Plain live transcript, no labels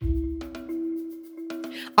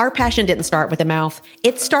Our passion didn't start with the mouth.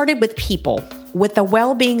 It started with people, with the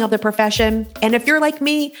well-being of the profession. And if you're like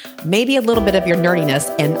me, maybe a little bit of your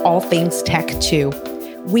nerdiness and all things tech too.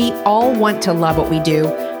 We all want to love what we do,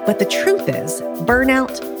 but the truth is,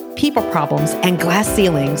 burnout, people problems, and glass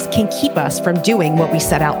ceilings can keep us from doing what we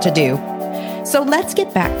set out to do. So let's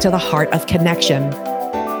get back to the heart of connection.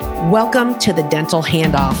 Welcome to the Dental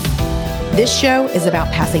Handoff. This show is about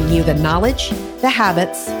passing you the knowledge, the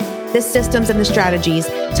habits, the systems, and the strategies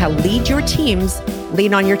to lead your teams,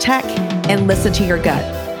 lean on your tech, and listen to your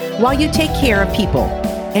gut while you take care of people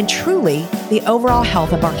and truly the overall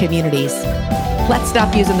health of our communities. Let's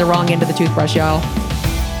stop using the wrong end of the toothbrush, y'all.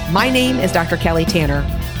 My name is Dr. Kelly Tanner.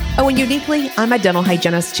 Oh, and uniquely, I'm a dental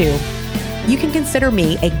hygienist too. You can consider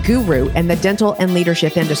me a guru in the dental and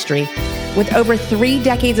leadership industry. With over 3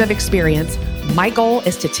 decades of experience, my goal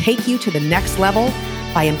is to take you to the next level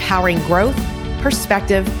by empowering growth,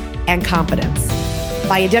 perspective, and confidence.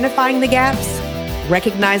 By identifying the gaps,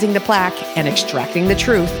 recognizing the plaque, and extracting the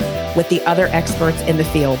truth with the other experts in the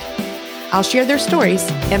field. I'll share their stories,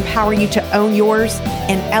 empower you to own yours,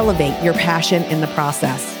 and elevate your passion in the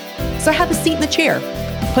process. So have a seat in the chair,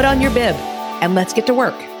 put on your bib, and let's get to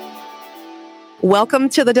work. Welcome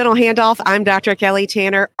to the Dental Handoff. I'm Dr. Kelly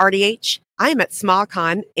Tanner, RDH. I'm at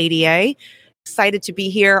SmileCon ADA. Excited to be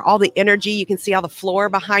here. All the energy, you can see all the floor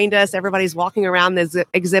behind us. Everybody's walking around this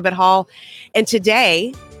exhibit hall. And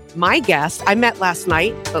today, my guest, I met last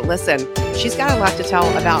night, but listen, she's got a lot to tell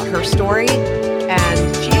about her story.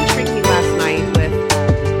 And she intrigued me last night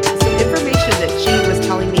with some information that she was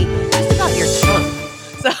telling me just about your tongue.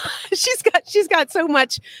 So she's got so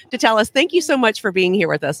much to tell us. Thank you so much for being here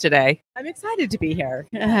with us today. I'm excited to be here.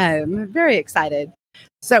 I'm very excited.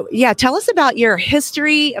 So yeah, tell us about your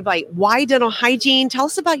history, of like why dental hygiene. Tell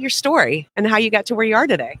us about your story and how you got to where you are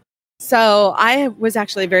today. So I was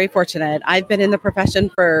actually very fortunate. I've been in the profession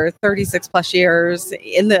for 36 plus years,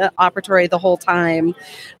 in the operatory the whole time.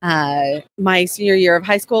 My senior year of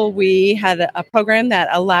high school, we had a program that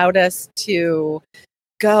allowed us to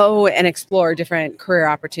go and explore different career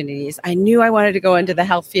opportunities. I knew I wanted to go into the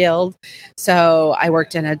health field. So I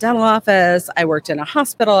worked in a dental office, I worked in a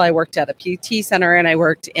hospital, I worked at a PT center, and I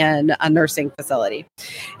worked in a nursing facility.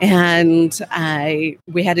 And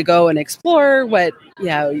we had to go and explore what,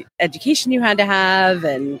 education you had to have.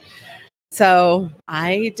 And so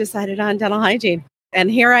I decided on dental hygiene.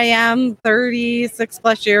 And here I am 36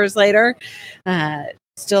 plus years later,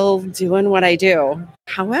 still doing what I do.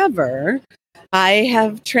 However, I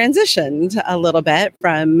have transitioned a little bit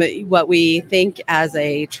from what we think as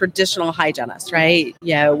a traditional hygienist, right?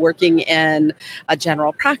 Working in a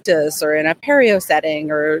general practice or in a perio setting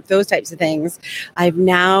or those types of things. I've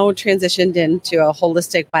now transitioned into a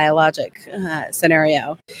holistic biologic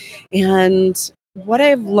scenario. And what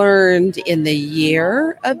I've learned in the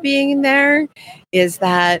year of being there is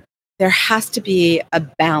that there has to be a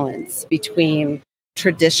balance between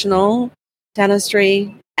traditional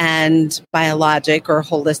dentistry and biologic or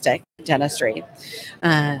holistic dentistry.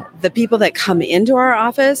 The people that come into our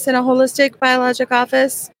office in a holistic biologic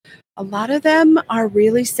office, a lot of them are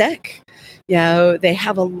really sick. They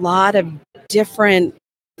have a lot of different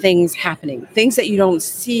things happening, things that you don't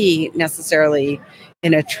see necessarily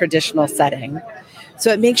in a traditional setting.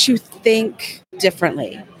 So it makes you think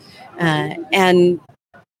differently. And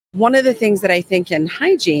one of the things that I think in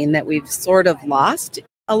hygiene that we've sort of lost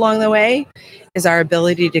along the way is our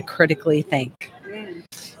ability to critically think,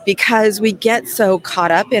 because we get so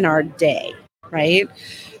caught up in our day, right?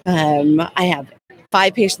 I have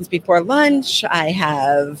 5 patients before lunch. I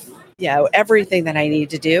have, everything that I need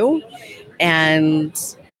to do. And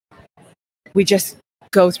we just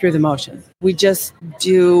go through the motion. We just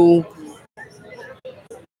do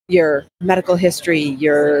your medical history,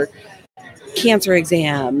 your cancer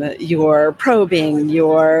exam, your probing,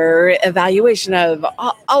 your evaluation of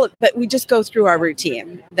all but we just go through our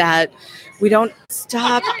routine, that we don't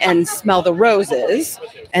stop and smell the roses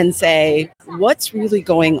and say, what's really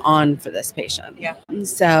going on for this patient? Yeah.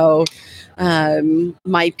 So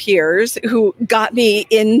my peers who got me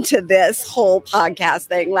into this whole podcast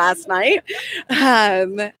thing last night,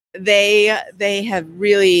 they have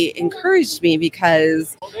really encouraged me,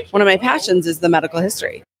 because one of my passions is the medical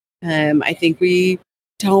history. I think we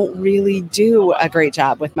don't really do a great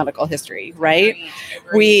job with medical history, right?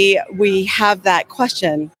 We have that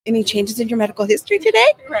question, any changes in your medical history today?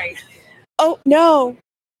 Right. Oh, no.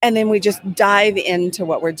 And then we just dive into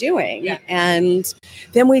what we're doing. Yeah. And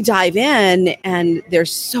then we dive in, and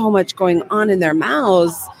there's so much going on in their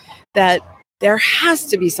mouths that there has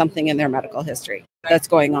to be something in their medical history that's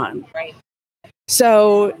going on. Right.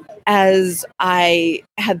 So as I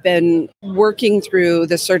have been working through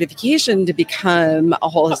the certification to become a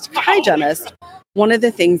holistic hygienist, one of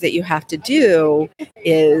the things that you have to do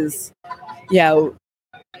is,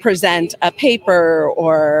 present a paper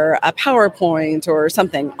or a PowerPoint or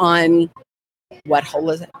something on what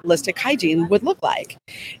holistic hygiene would look like.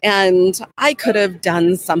 And I could have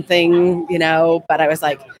done something, but I was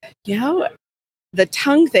like, the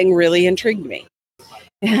tongue thing really intrigued me.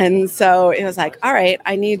 And so it was like, all right,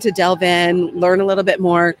 I need to delve in, learn a little bit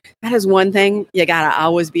more. That is one thing. You got to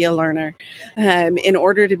always be a learner. In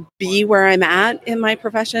order to be where I'm at in my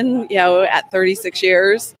profession, at 36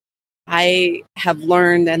 years, I have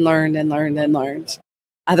learned and learned and learned and learned.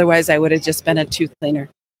 Otherwise, I would have just been a tooth cleaner.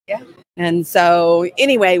 Yeah. And so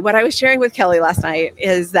anyway, what I was sharing with Kelly last night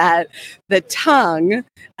is that the tongue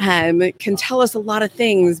can tell us a lot of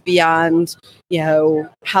things beyond,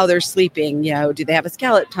 how they're sleeping. Do they have a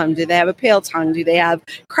scallop tongue? Do they have a pale tongue? Do they have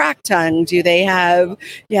cracked tongue? Do they have,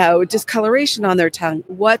 discoloration on their tongue?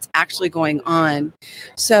 What's actually going on?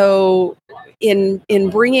 So in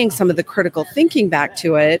bringing some of the critical thinking back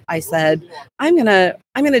to it, I said, I'm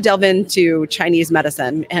gonna delve into Chinese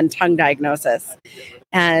medicine and tongue diagnosis.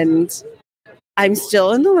 And I'm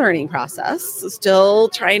still in the learning process, still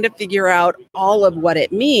trying to figure out all of what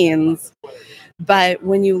it means. But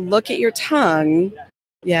when you look at your tongue,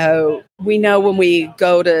 we know when we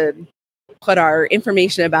go to put our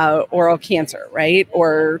information about oral cancer, right?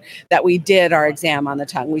 Or that we did our exam on the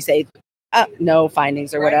tongue, we say, no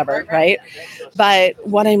findings or whatever, right? But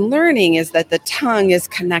what I'm learning is that the tongue is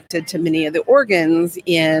connected to many of the organs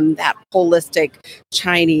in that holistic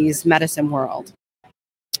Chinese medicine world.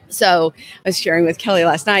 So I was sharing with Kelly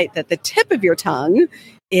last night that the tip of your tongue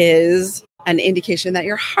is an indication that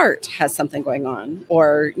your heart has something going on,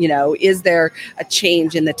 or, is there a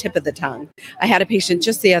change in the tip of the tongue? I had a patient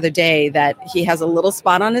just the other day that he has a little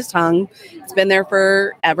spot on his tongue. It's been there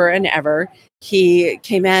forever and ever. He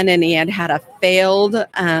came in and he had a failed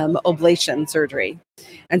ablation surgery.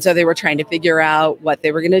 And so they were trying to figure out what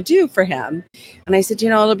they were going to do for him. And I said,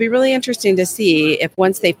 it'll be really interesting to see if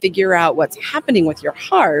once they figure out what's happening with your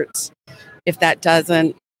heart, if that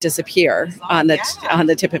doesn't disappear on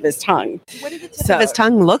the tip of his tongue. What did the tip of his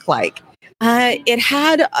tongue look like? It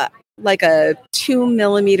had like a 2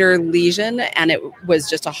 millimeter lesion, and it was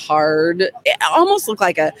just it almost looked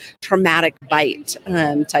like a traumatic bite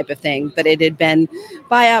type of thing, but it had been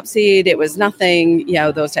biopsied. It was nothing,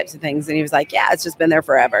 those types of things. And he was like, yeah, it's just been there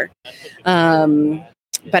forever.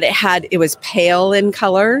 But it was pale in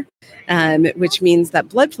color, which means that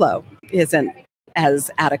blood flow isn't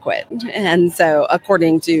as adequate. And so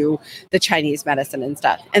according to the Chinese medicine and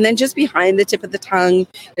stuff. And then just behind the tip of the tongue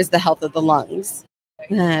is the health of the lungs.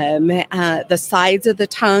 The sides of the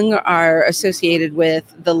tongue are associated with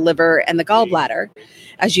the liver and the gallbladder.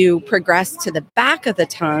 As you progress to the back of the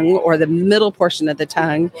tongue or the middle portion of the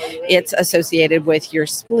tongue, it's associated with your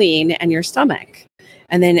spleen and your stomach.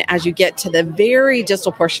 And then as you get to the very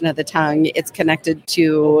distal portion of the tongue, it's connected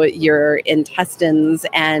to your intestines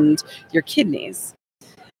and your kidneys.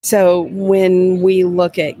 So when we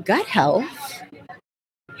look at gut health,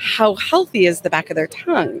 how healthy is the back of their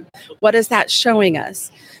tongue? What is that showing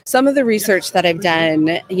us? Some of the research that I've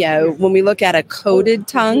done, when we look at a coated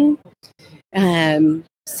tongue,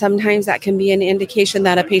 sometimes that can be an indication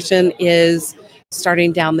that a patient is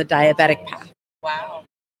starting down the diabetic path. Wow.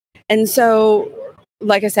 And so,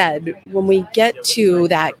 like I said, when we get to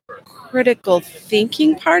that critical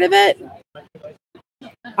thinking part of it,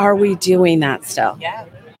 are we doing that still? Yeah.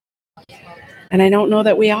 And I don't know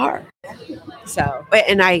that we are. So,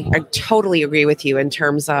 and I totally agree with you in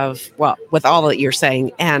terms of, with all that you're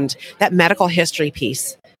saying, and that medical history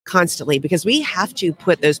piece constantly, because we have to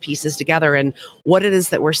put those pieces together and what it is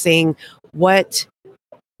that we're seeing, what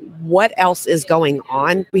else is going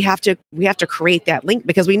on. We have to create that link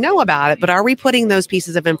because we know about it, but are we putting those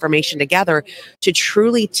pieces of information together to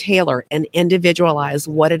truly tailor and individualize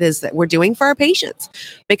what it is that we're doing for our patients?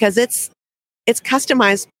 Because it's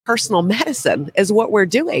customized personal medicine is what we're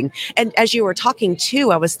doing. And as you were talking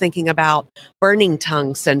too, I was thinking about burning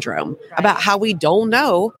tongue syndrome, about how we don't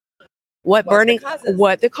know what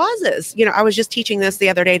the cause is. I was just teaching this the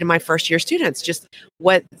other day to my first year students, just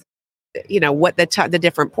what the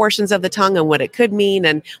different portions of the tongue and what it could mean.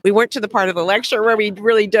 And we weren't to the part of the lecture where we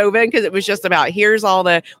really dove in because it was just about here's all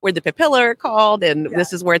where the papilla are called. And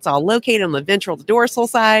this is where it's all located on the ventral to dorsal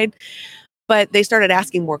side. But they started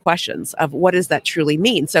asking more questions of what does that truly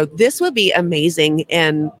mean? So this would be amazing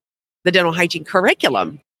in the dental hygiene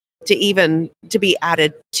curriculum to be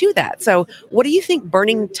added to that. So what do you think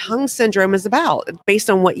burning tongue syndrome is about based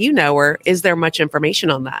on what you know, or is there much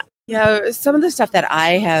information on that? Some of the stuff that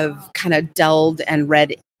I have kind of delved and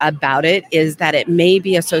read about it is that it may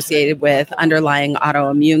be associated with underlying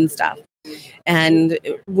autoimmune stuff. And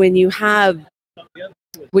when you have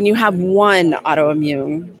one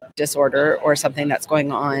autoimmune disorder or something that's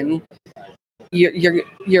going on,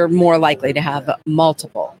 you're more likely to have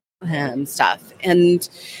multiple stuff. And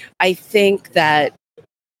I think that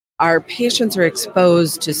our patients are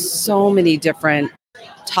exposed to so many different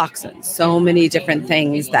toxins, so many different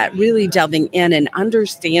things, that really delving in and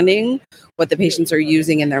understanding what the patients are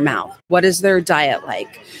using in their mouth. What is their diet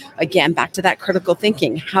like? Again, back to that critical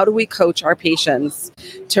thinking. How do we coach our patients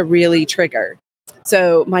to really trigger?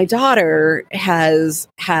 So my daughter has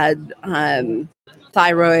had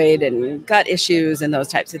thyroid and gut issues and those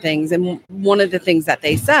types of things. And one of the things that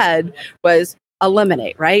they said was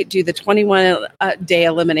eliminate, right? Do the 21-day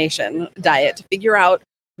elimination diet to figure out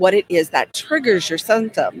what it is that triggers your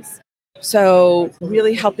symptoms. So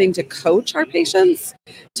really helping to coach our patients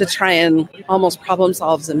to try and almost problem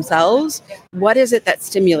solve themselves. What is it that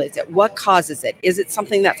stimulates it? What causes it? Is it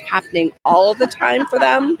something that's happening all the time for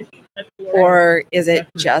them? Or is it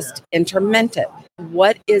just intermittent?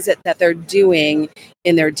 What is it that they're doing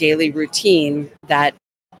in their daily routine that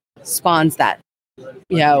spawns that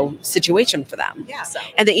situation for them? Yeah.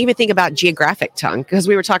 And then even think about geographic tongue, because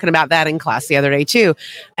we were talking about that in class the other day too.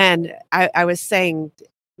 And I was saying,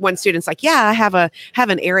 one student's like, yeah, I have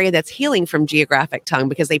an area that's healing from geographic tongue,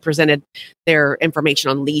 because they presented their information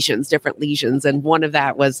on lesions, different lesions. And one of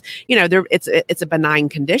that was, it's a benign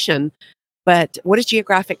condition. But what does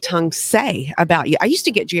geographic tongue say about you? I used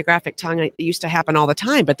to get geographic tongue. It used to happen all the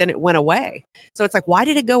time, but then it went away. So it's like, why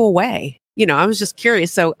did it go away? I was just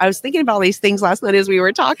curious. So I was thinking about all these things last night as we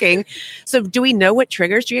were talking. So do we know what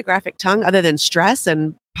triggers geographic tongue other than stress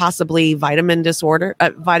and possibly vitamin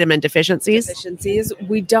deficiencies?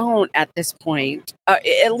 We don't at this point.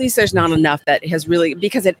 At least there's not enough that has really,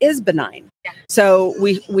 because it is benign. Yeah. So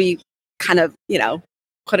we kind of,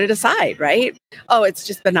 put it aside, right? Oh, it's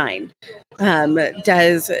just benign.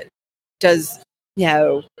 Does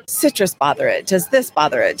citrus bother it? Does this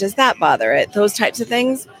bother it? Does that bother it? Those types of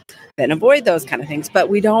things. Then avoid those kind of things. But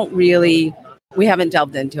we haven't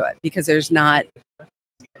delved into it because there's not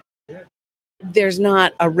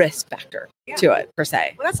a risk factor to it per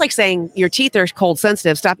se. Well, that's like saying your teeth are cold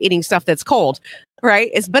sensitive. Stop eating stuff that's cold, right?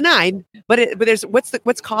 It's benign, but there's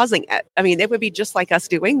what's causing it. I mean, it would be just like us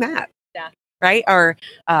doing that. Yeah. Right? Or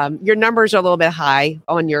your numbers are a little bit high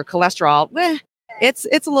on your cholesterol. It's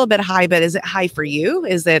a little bit high, but is it high for you?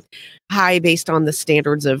 Is it high based on the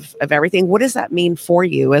standards of everything? What does that mean for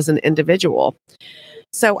you as an individual?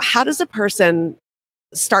 So how does a person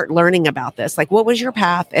start learning about this? Like, what was your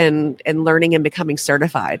path and learning and becoming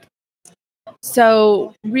certified?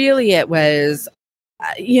 So really it was,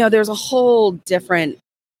 there's a whole different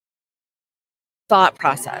thought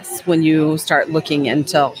process when you start looking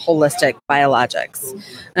into holistic biologics,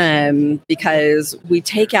 because we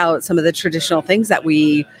take out some of the traditional things that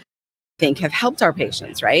we think have helped our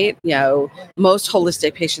patients, right? Most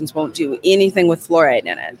holistic patients won't do anything with fluoride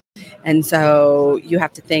in it. And so you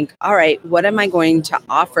have to think, all right, what am I going to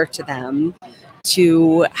offer to them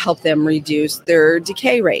to help them reduce their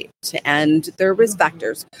decay rate and their risk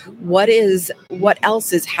factors? What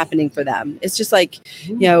else is happening for them? It's just like,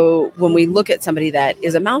 when we look at somebody that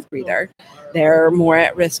is a mouth breather, they're more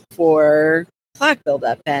at risk for plaque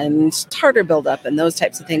buildup and tartar buildup and those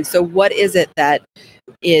types of things. So what is it that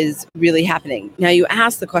is really happening? Now, you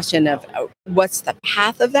ask the question of what's the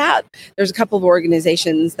path of that? There's a couple of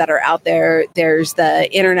organizations that are out there. There's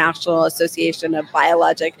the International Association of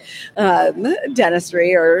Biologic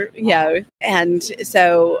Dentistry, and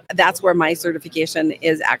so that's where my certification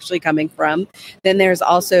is actually coming from. Then there's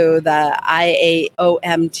also the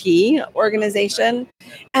IAOMT organization.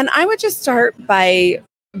 And I would just start by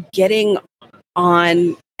getting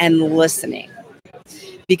on and listening,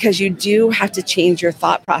 because you do have to change your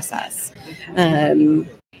thought process.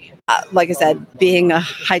 Like I said, being a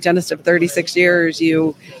hygienist of 36 years,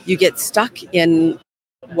 you get stuck in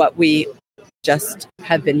what we just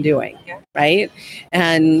have been doing, right?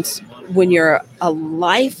 And when you're a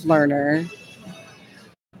life learner,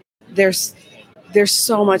 there's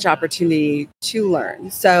so much opportunity to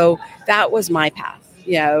learn. So that was my path,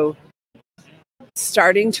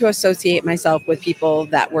 starting to associate myself with people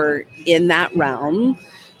that were in that realm,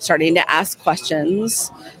 starting to ask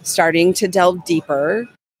questions, starting to delve deeper,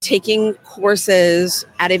 taking courses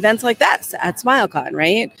at events like this, at SmileCon,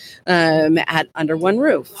 right? At Under One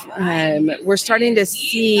Roof. We're starting to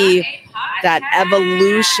see that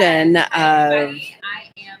evolution of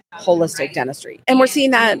holistic dentistry. And we're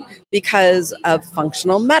seeing that because of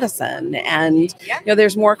functional medicine. And,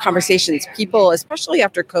 there's more conversations. People, especially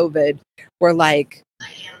after COVID, were like,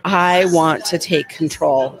 I want to take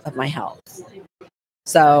control of my health.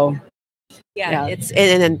 So, it's,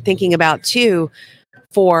 and then thinking about too,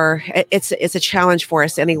 it's a challenge for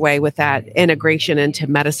us anyway with that integration into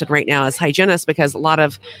medicine right now as hygienists, because a lot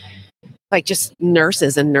of like just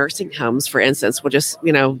nurses in nursing homes, for instance, will just,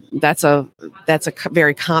 that's a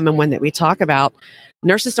very common one that we talk about.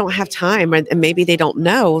 Nurses don't have time, and maybe they don't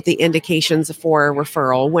know the indications for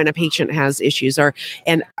referral when a patient has issues,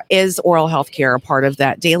 and is oral health care a part of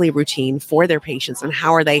that daily routine for their patients, and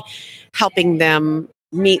how are they helping them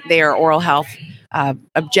meet their oral health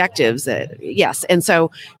objectives. Yes. And so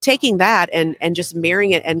taking that and just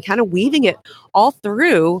marrying it and kind of weaving it all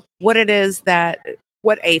through what it is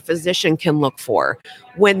what a physician can look for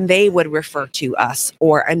when they would refer to us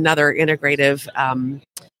or another integrative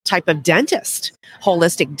type of dentist,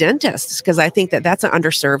 holistic dentist, because I think that that's an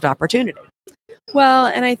underserved opportunity. Well,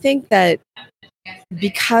 and I think that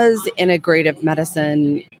because integrative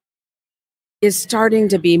medicine is starting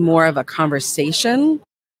to be more of a conversation,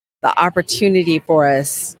 the opportunity for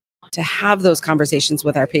us to have those conversations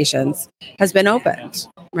with our patients has been opened,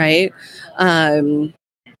 right?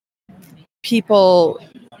 People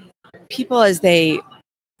as they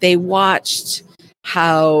watched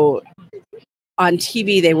how on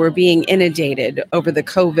TV they were being inundated over the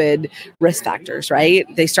COVID risk factors, right?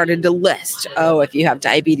 They started to list, if you have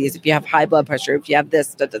diabetes, if you have high blood pressure, if you have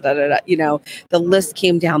this, the list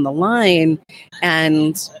came down the line,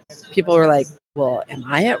 and people were like, well, am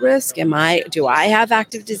I at risk? Do I have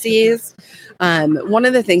active disease? One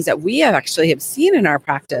of the things that we have seen in our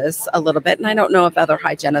practice a little bit, and I don't know if other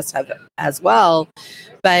hygienists have as well,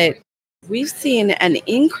 but we've seen an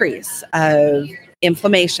increase of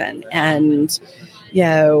inflammation and,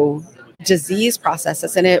 disease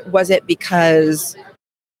processes. And was it because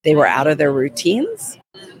they were out of their routines,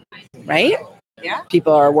 right? Yeah.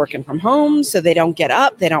 People are working from home, so they don't get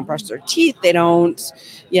up, they don't brush their teeth, they don't,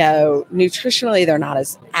 nutritionally, they're not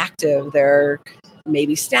as active. They're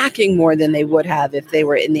maybe snacking more than they would have if they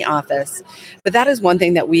were in the office. But that is one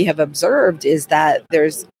thing that we have observed, is that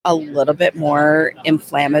there's a little bit more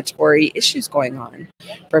inflammatory issues going on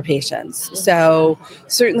for patients. So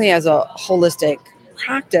certainly as a holistic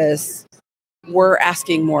practice, we're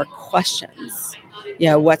asking more questions.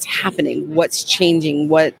 What's happening, what's changing,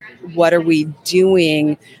 what are we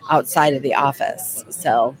doing outside of the office?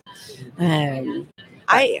 So when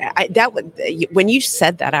you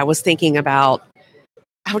said that, I was just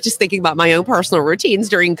thinking about my own personal routines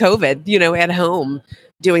during COVID, at home,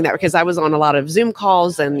 doing that, because I was on a lot of Zoom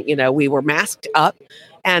calls and, we were masked up,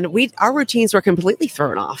 and our routines were completely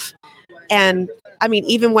thrown off. And I mean,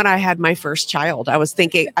 even when I had my first child, I was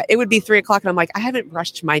thinking it would be 3:00 and I'm like, I haven't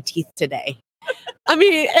brushed my teeth today.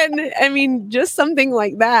 Just something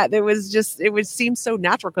like that. It would seem so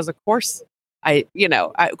natural, because of course I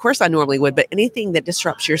normally would, but anything that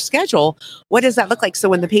disrupts your schedule, what does that look like? So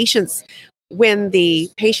when the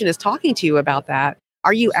patient is talking to you about that,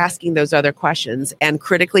 are you asking those other questions and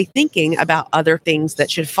critically thinking about other things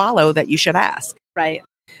that should follow that you should ask? Right.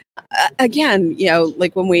 Again,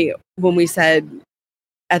 like when we said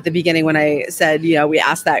at the beginning, when I said, we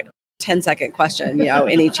asked that 10-second question,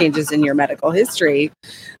 any changes in your medical history,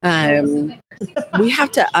 we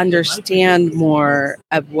have to understand more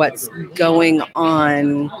of what's going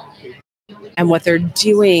on and what they're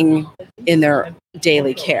doing in their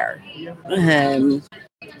daily care.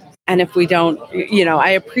 And if we don't, I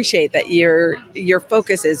appreciate that your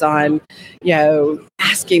focus is on,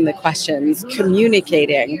 asking the questions,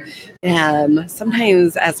 communicating.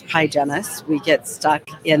 Sometimes as hygienists, we get stuck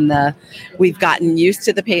in we've gotten used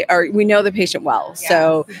to the patient, or we know the patient well.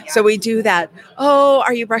 So we do that. Oh,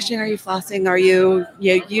 are you brushing? Are you flossing? Are you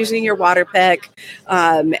using your water pick?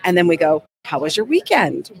 And then we go, how was your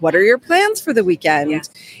weekend? What are your plans for the weekend? Yeah.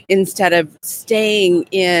 Instead of staying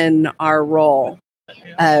in our role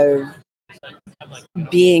of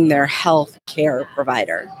being their health care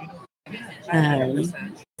provider.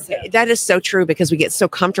 That is so true, because we get so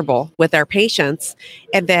comfortable with our patients,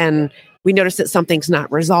 and then we notice that something's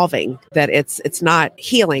not resolving, that it's not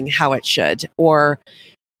healing how it should, or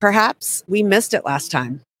perhaps we missed it last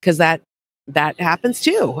time, because that happens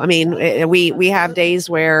too. I mean, we have days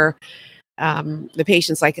where the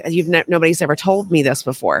patient's like, nobody's ever told me this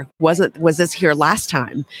before. Was this here last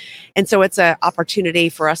time? And so it's an opportunity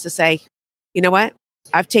for us to say, you know what?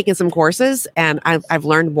 I've taken some courses and I've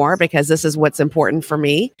learned more, because this is what's important for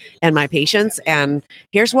me and my patients. And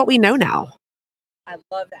here's what we know now. I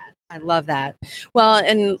love that. I love that. Well,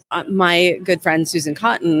 and my good friend Susan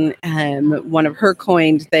Cotton, one of her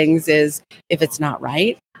coined things is if it's not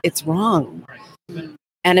right, it's wrong.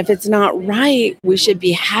 And if it's not right, we should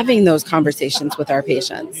be having those conversations with our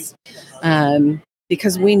patients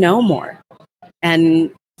because we know more.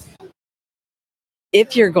 And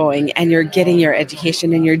if you're going and you're getting your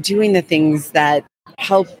education and you're doing the things that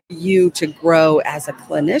help you to grow as a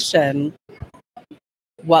clinician,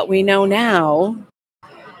 what we know now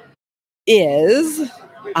is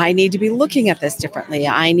I need to be looking at this differently.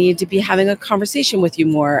 I need to be having a conversation with you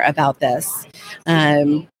more about this.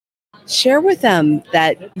 Share with them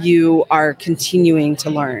that you are continuing to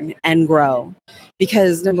learn and grow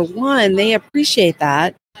because number one, they appreciate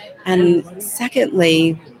that. And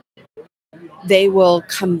secondly, they will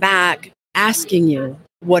come back asking you,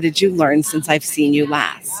 what did you learn since I've seen you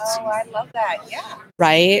last? Oh, I love that. Yeah.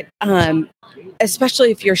 Right?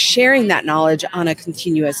 Especially if you're sharing that knowledge on a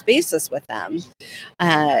continuous basis with them.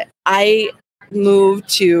 I moved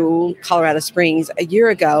to Colorado Springs a year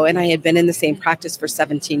ago, and I had been in the same practice for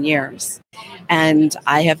 17 years. And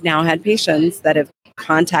I have now had patients that have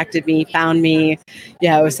contacted me, found me,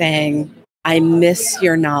 saying, I miss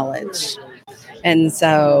your knowledge. And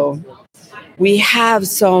so we have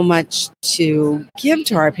so much to give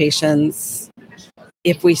to our patients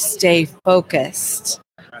if we stay focused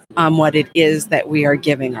on what it is that we are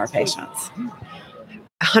giving our patients.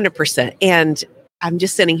 100%. And I'm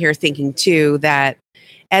just sitting here thinking too that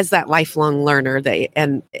as that lifelong learner,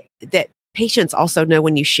 that patients also know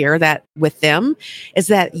when you share that with them is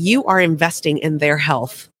that you are investing in their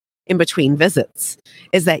health in between visits,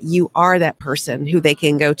 is that you are that person who they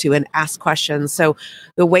can go to and ask questions. So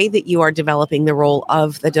the way that you are developing the role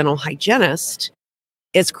of the dental hygienist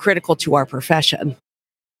is critical to our profession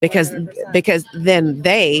because then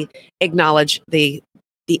they acknowledge the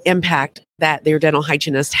impact that their dental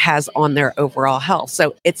hygienist has on their overall health.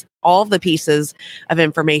 So it's all the pieces of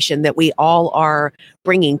information that we all are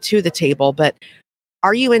bringing to the table. But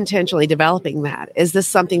are you intentionally developing that? Is this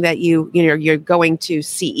something that you're going to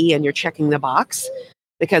CE and you're checking the box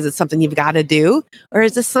because it's something you've got to do? Or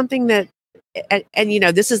is this something that, and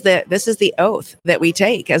this is the oath that we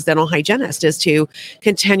take as dental hygienists is to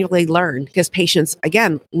continually learn because patients,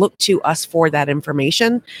 again, look to us for that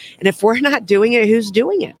information. And if we're not doing it, who's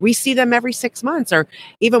doing it? We see them every 6 months or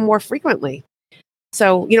even more frequently.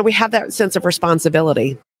 So, we have that sense of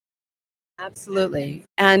responsibility. Absolutely.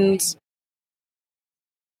 And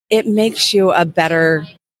it makes you a better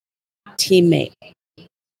teammate.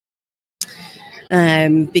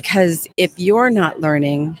 Because if you're not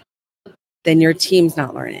learning, then your team's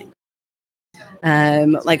not learning.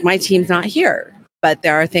 Like my team's not here, but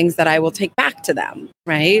there are things that I will take back to them,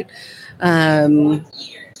 right? And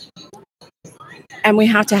we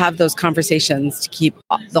have to have those conversations to keep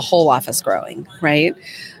the whole office growing, right?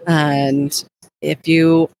 And if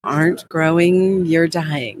you aren't growing, you're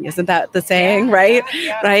dying. Isn't that the saying, right?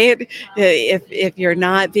 Yeah. Right? If you're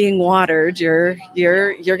not being watered, you're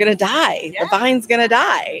going to die. Yeah. The vine's going to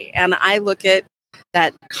die. And I look at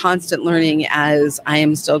that constant learning as I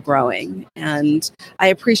am still growing. And I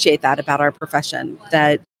appreciate that about our profession,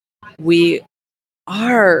 that we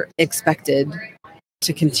are expected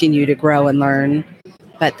to continue to grow and learn,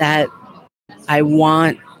 but that I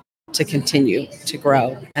want to continue to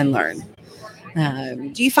grow and learn.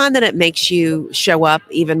 Do you find that it makes you show up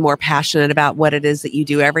even more passionate about what it is that you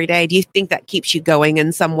do every day? Do you think that keeps you going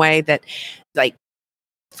in some way that like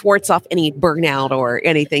thwarts off any burnout or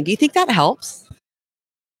anything? Do you think that helps?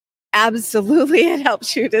 Absolutely. It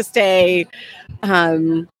helps you to stay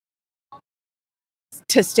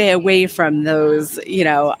away from those,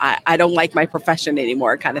 I don't like my profession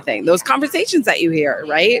anymore kind of thing. Those conversations that you hear,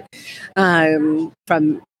 right?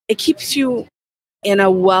 It keeps you in a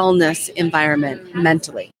wellness environment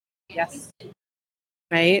mentally. Yes.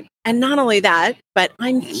 Right. And not only that, but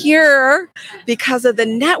I'm here because of the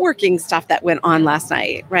networking stuff that went on last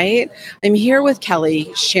night. Right. I'm here with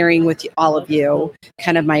Kelly, sharing with all of you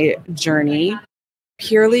kind of my journey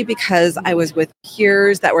purely because I was with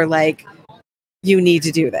peers that were like, you need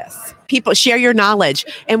to do this. People share your knowledge.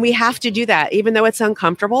 And we have to do that, even though it's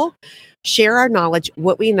uncomfortable. Share our knowledge,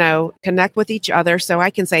 what we know, connect with each other. So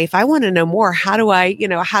I can say, if I want to know more, how do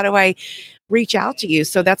I reach out to you?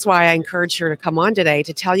 So that's why I encouraged her to come on today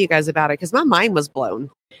to tell you guys about it. Because my mind was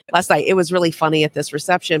blown last night. It was really funny at this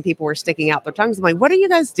reception. People were sticking out their tongues. I'm like, what are you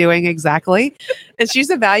guys doing exactly? And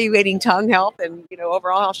she's evaluating tongue health and,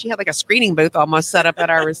 overall, she had like a screening booth almost set up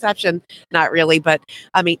at our reception. Not really, but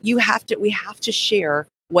I mean, we have to share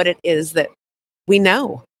what it is that we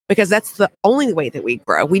know. Because that's the only way that we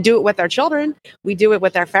grow. We do it with our children. We do it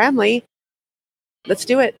with our family. let's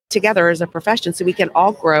do it together as a profession so we can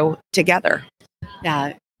all grow together.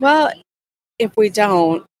 Yeah. Well, if we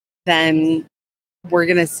don't, then we're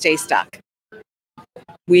going to stay stuck.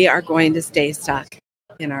 We are going to stay stuck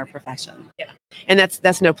in our profession. Yeah. And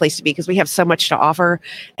that's no place to be, because we have so much to offer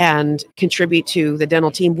and contribute to the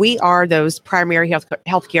dental team. We are those primary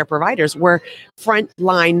healthcare providers. We're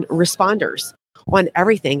frontline responders on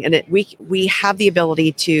everything. And we have the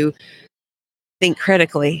ability to think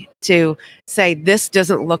critically, to say, this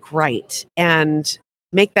doesn't look right, and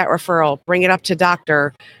make that referral, bring it up to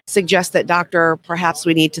doctor, suggest that doctor, perhaps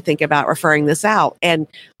we need to think about referring this out. And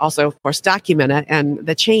also, of course, document it and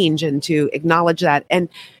the change, and to acknowledge that and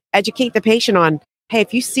educate the patient on, hey,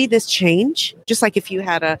 if you see this change, just like if you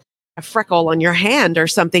had a freckle on your hand or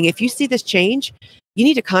something, if you see this change, you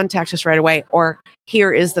need to contact us right away. Or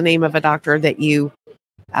here is the name of a doctor that you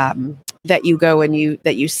go and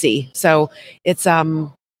that you see. So it's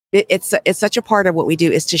such a part of what we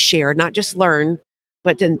do, is to share, not just learn,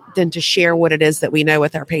 but then to share what it is that we know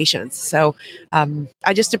with our patients. So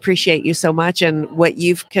I just appreciate you so much, and what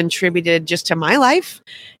you've contributed just to my life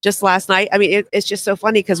just last night. I mean, it's just so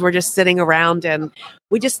funny, because we're just sitting around and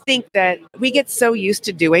we just think that we get so used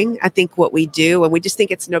to doing, I think, what we do, and we just think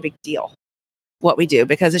it's no big deal what we do,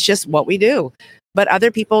 because it's just what we do. But other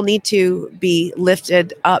people need to be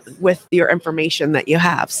lifted up with your information that you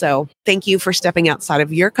have. So thank you for stepping outside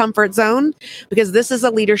of your comfort zone, because this is a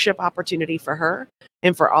leadership opportunity for her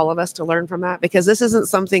and for all of us to learn from that, because this isn't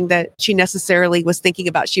something that she necessarily was thinking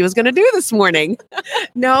about she was going to do this morning.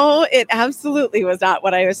 No, it absolutely was not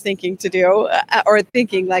what I was thinking to do, or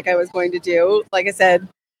thinking like I was going to do. Like I said,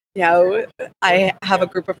 I have a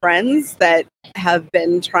group of friends that have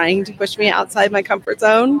been trying to push me outside my comfort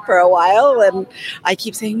zone for a while. And I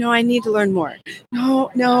keep saying, no, I need to learn more.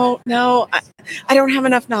 No, I don't have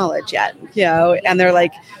enough knowledge yet, and they're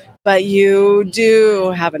like, but you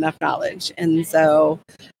do have enough knowledge. And so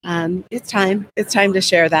it's time to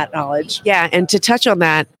share that knowledge. Yeah. And to touch on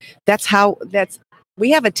that,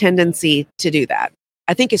 we have a tendency to do that,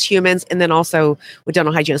 I think, as humans. And then also with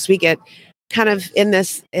dental hygienists, we get kind of in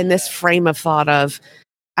this frame of thought of,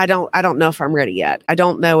 I don't know if I'm ready yet. I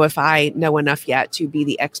don't know if I know enough yet to be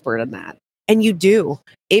the expert in that. And you do,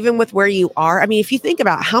 even with where you are. I mean, if you think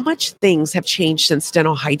about how much things have changed since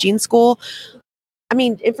dental hygiene school, I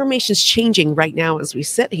mean, information's changing right now as we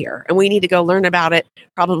sit here, and we need to go learn about it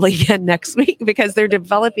probably again next week, because they're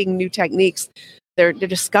developing new techniques. They're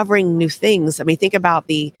discovering new things. I mean, think about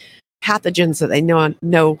the pathogens that they now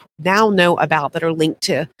know about that are linked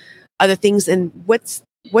to other things, and what's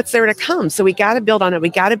there to come. So we got to build on it. We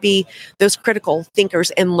got to be those critical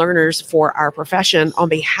thinkers and learners for our profession, on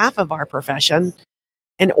behalf of our profession,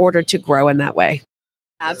 in order to grow in that way.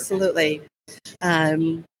 Absolutely.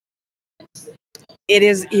 It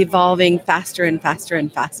is evolving faster and faster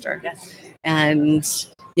and faster. Yes. And,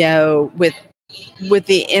 with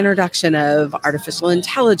the introduction of artificial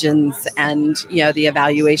intelligence and, the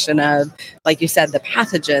evaluation of, like you said, the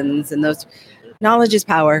pathogens, and those, knowledge is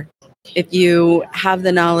power. If you have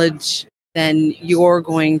the knowledge, then you're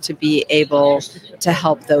going to be able to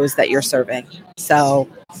help those that you're serving. So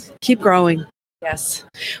keep growing. Yes.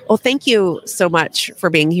 Well, thank you so much for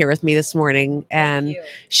being here with me this morning and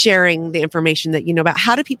sharing the information that you know about.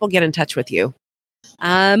 How do people get in touch with you?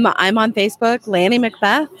 I'm on Facebook, Lani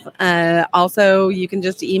McBeth. Also, you can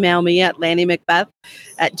just email me at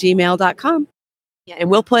lanimcbeth@gmail.com. Yeah,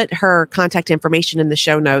 and we'll put her contact information in the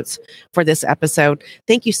show notes for this episode.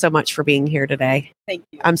 Thank you so much for being here today. Thank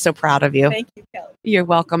you. I'm so proud of you. Thank you, Kelly. You're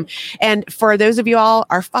welcome. And for those of you all,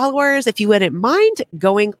 our followers, if you wouldn't mind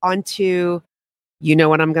going on to, you know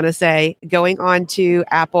what I'm going to say, going on to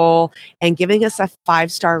Apple and giving us a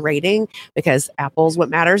 5-star rating, because Apple's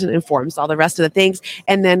what matters and informs all the rest of the things.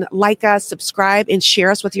 And then like us, subscribe, and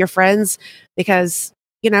share us with your friends, because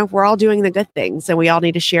we're all doing the good things, and we all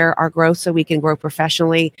need to share our growth so we can grow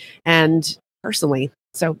professionally and personally.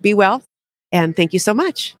 So be well, and thank you so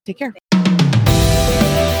much. Take care.